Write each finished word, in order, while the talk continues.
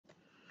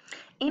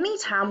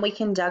Anytime we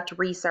conduct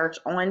research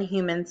on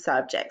human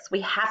subjects, we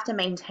have to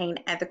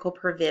maintain ethical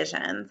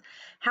provisions.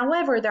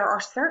 However, there are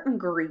certain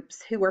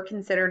groups who are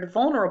considered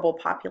vulnerable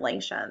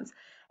populations.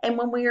 And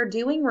when we are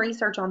doing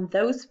research on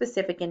those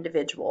specific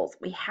individuals,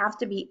 we have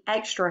to be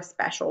extra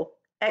special,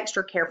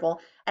 extra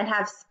careful, and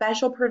have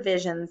special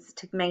provisions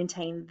to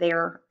maintain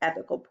their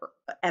ethical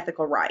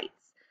rights.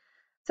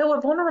 So,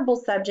 a vulnerable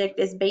subject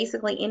is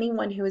basically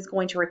anyone who is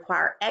going to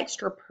require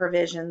extra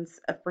provisions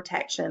of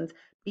protections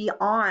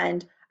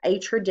beyond a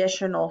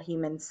traditional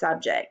human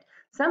subject.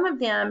 Some of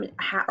them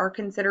are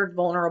considered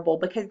vulnerable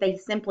because they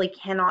simply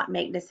cannot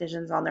make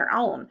decisions on their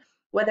own,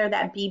 whether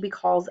that be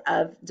because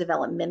of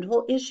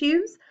developmental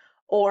issues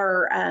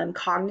or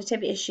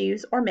cognitive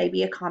issues, or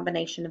maybe a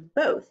combination of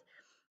both.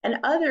 And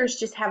others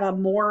just have a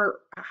more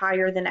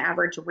higher than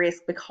average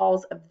risk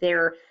because of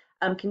their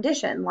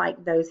condition,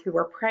 like those who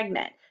are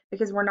pregnant,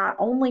 because we're not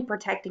only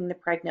protecting the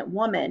pregnant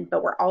woman,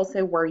 but we're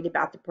also worried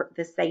about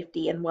the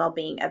safety and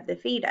well-being of the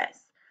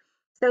fetus.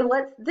 So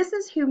this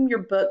is whom your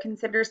book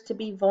considers to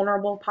be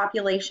vulnerable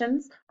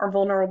populations or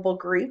vulnerable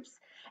groups.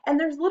 And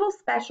there's little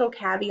special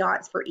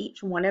caveats for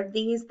each one of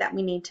these that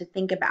we need to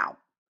think about.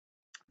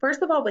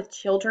 First of all, with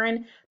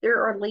children,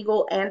 there are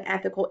legal and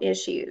ethical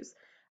issues.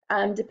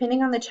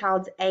 Depending on the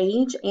child's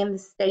age and the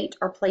state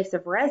or place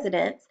of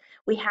residence,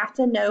 we have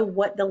to know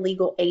what the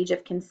legal age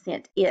of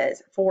consent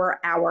is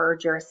for our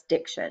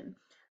jurisdiction.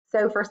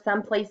 So for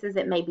some places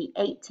it may be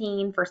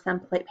 18, for some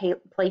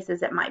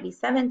places it might be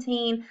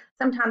 17,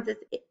 sometimes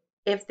it's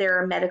if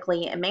they're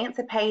medically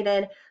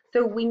emancipated.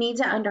 So we need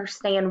to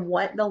understand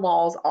what the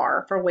laws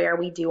are for where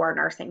we do our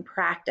nursing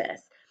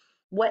practice.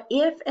 What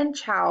if a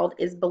child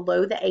is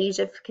below the age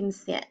of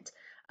consent?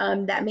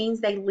 That means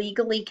they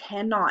legally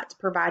cannot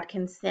provide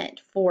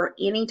consent for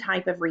any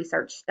type of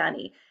research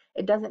study.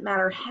 It doesn't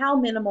matter how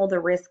minimal the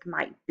risk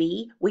might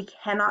be, we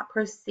cannot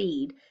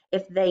proceed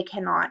if they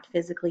cannot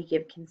physically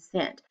give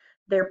consent.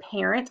 Their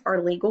parent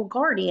or legal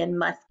guardian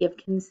must give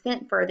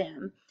consent for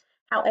them.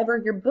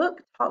 However, your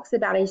book talks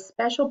about a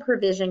special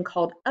provision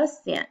called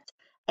assent,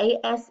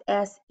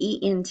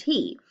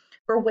 ASSENT,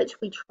 for which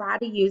we try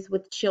to use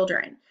with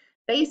children.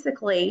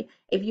 Basically,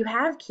 if you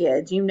have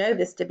kids, you know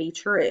this to be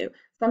true.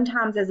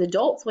 Sometimes as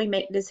adults, we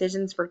make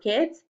decisions for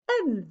kids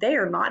and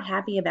they're not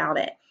happy about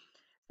it.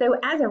 So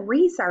as a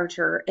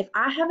researcher, if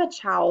I have a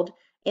child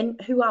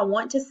who I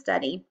want to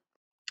study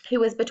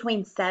who is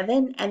between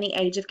 7 and the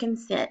age of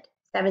consent,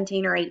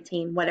 17 or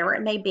 18, whatever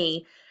it may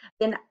be,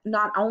 then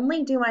not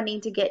only do I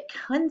need to get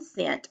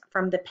consent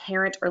from the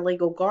parent or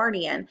legal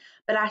guardian,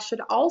 but I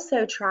should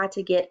also try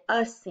to get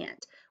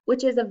assent,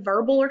 which is a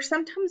verbal or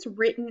sometimes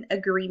written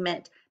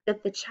agreement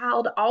that the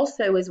child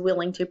also is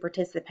willing to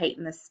participate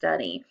in the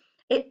study.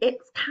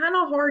 It's kind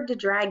of hard to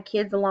drag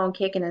kids along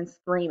kicking and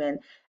screaming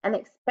and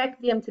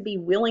expect them to be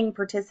willing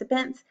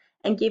participants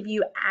and give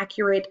you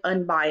accurate,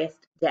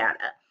 unbiased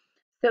data.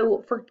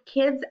 So for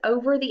kids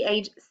over the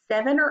age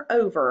 7 or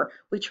over,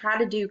 we try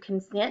to do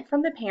consent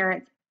from the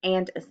parents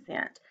and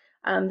assent.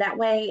 That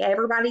way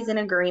everybody's in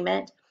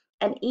agreement.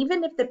 And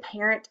even if the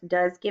parent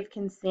does give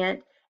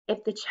consent,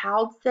 if the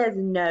child says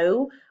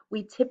no,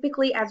 we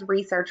typically as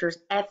researchers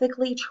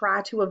ethically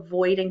try to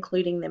avoid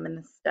including them in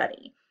the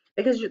study.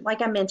 Because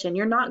like I mentioned,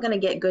 you're not going to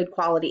get good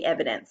quality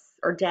evidence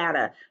or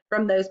data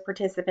from those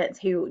participants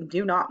who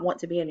do not want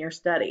to be in your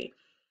study.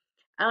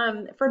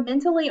 For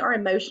mentally or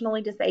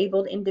emotionally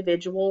disabled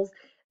individuals,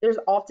 there's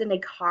often a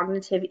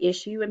cognitive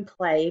issue in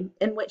play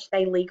in which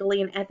they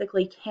legally and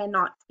ethically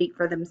cannot speak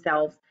for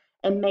themselves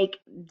and make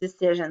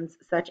decisions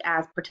such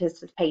as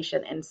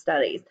participation in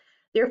studies.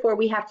 Therefore,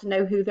 we have to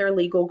know who their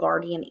legal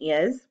guardian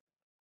is,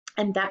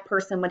 and that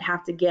person would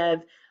have to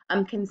give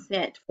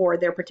consent for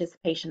their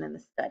participation in the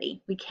study.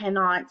 We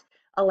cannot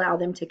allow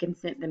them to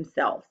consent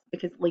themselves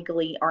because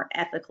legally or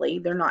ethically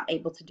they're not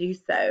able to do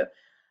so.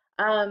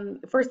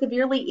 For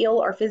severely ill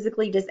or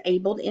physically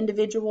disabled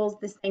individuals,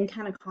 the same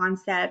kind of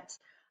concept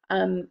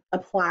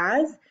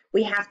applies.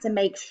 We have to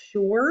make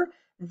sure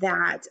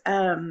that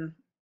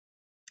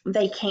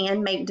they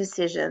can make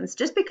decisions.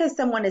 Just because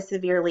someone is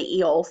severely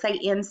ill, say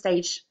end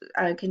stage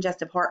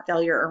congestive heart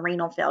failure or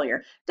renal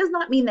failure, does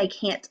not mean they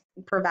can't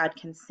provide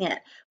consent.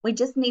 We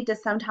just need to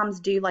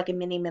sometimes do like a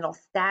mini mental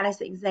status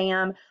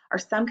exam or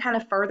some kind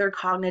of further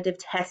cognitive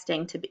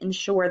testing to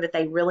ensure that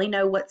they really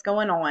know what's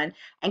going on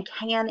and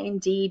can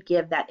indeed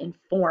give that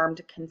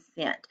informed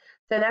consent.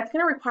 So that's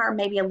going to require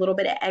maybe a little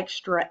bit of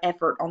extra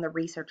effort on the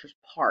researcher's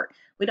part.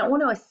 We don't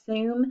want to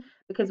assume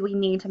because we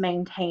need to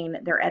maintain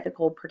their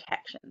ethical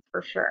protections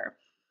for sure.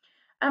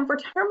 For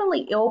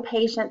terminally ill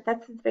patients,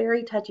 that's a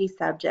very touchy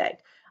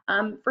subject.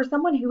 For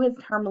someone who is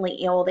terminally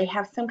ill, they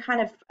have some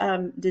kind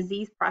of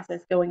disease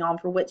process going on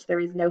for which there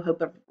is no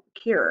hope of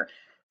cure.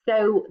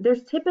 So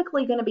there's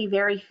typically going to be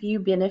very few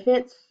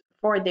benefits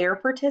for their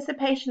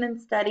participation in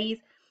studies.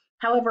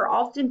 However,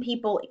 often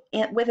people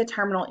with a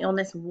terminal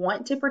illness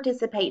want to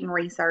participate in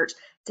research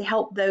to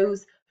help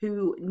those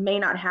who may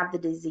not have the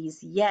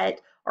disease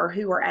yet or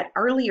who are at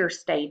earlier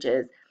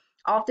stages.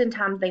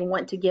 Oftentimes they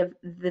want to give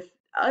the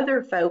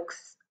other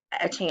folks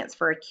a chance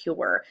for a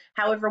cure.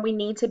 However, we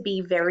need to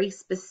be very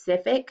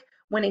specific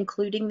when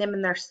including them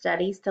in their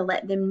studies to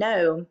let them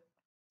know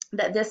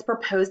that this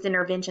proposed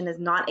intervention is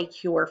not a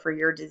cure for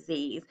your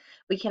disease.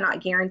 We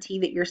cannot guarantee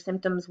that your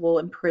symptoms will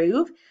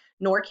improve,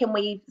 nor can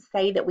we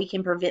say that we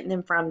can prevent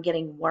them from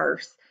getting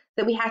worse.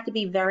 So we have to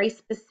be very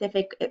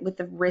specific with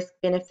the risk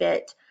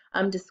benefit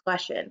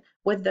discussion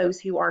with those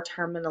who are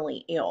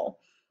terminally ill.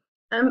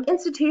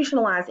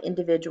 Institutionalized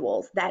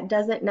individuals, that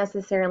doesn't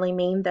necessarily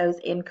mean those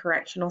in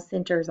correctional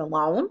centers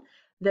alone,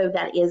 though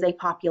that is a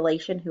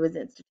population who is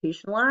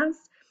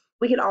institutionalized.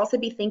 We could also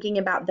be thinking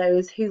about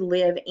those who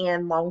live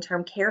in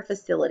long-term care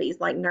facilities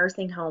like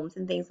nursing homes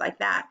and things like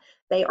that.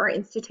 They are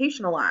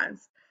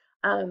institutionalized,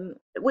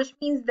 which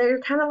means they're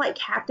kind of like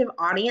captive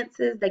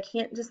audiences. They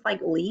can't just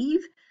like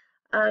leave.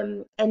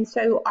 And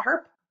so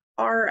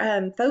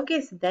our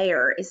focus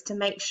there is to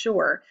make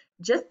sure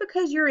just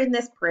because you're in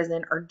this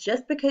prison or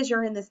just because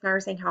you're in this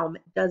nursing home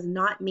does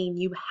not mean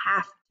you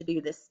have to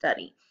do this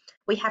study.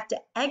 We have to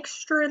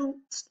extra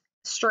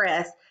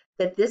stress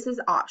that this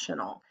is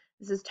optional.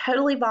 This is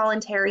totally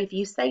voluntary. If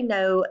you say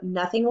no,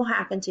 nothing will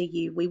happen to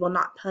you. We will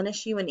not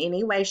punish you in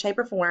any way, shape,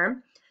 or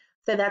form.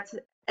 So that's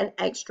an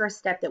extra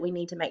step that we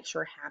need to make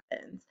sure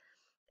happens.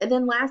 And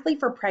then lastly,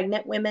 for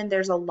pregnant women,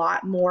 there's a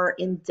lot more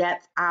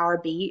in-depth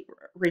IRB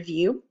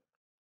review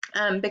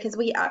because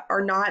we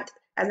are not,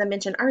 as I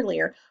mentioned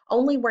earlier,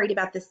 only worried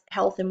about the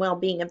health and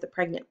well-being of the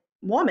pregnant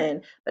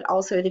woman, but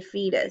also the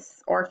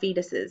fetus or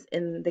fetuses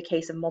in the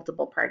case of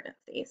multiple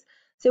pregnancies.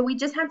 So we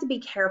just have to be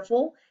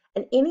careful.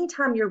 And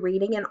anytime you're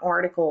reading an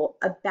article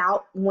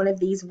about one of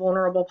these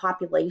vulnerable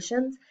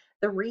populations,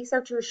 the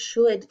researchers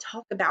should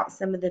talk about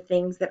some of the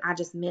things that I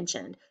just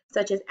mentioned,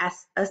 such as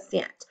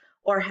assent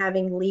or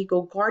having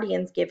legal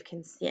guardians give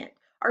consent,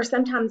 or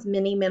sometimes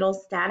mini mental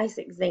status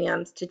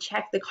exams to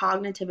check the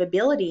cognitive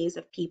abilities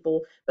of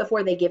people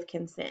before they give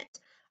consent.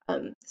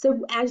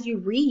 So as you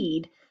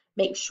read,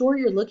 make sure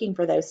you're looking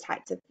for those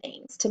types of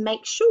things to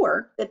make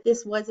sure that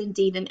this was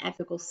indeed an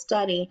ethical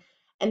study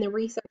and the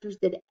researchers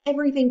did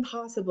everything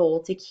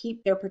possible to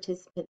keep their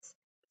participants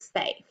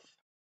safe.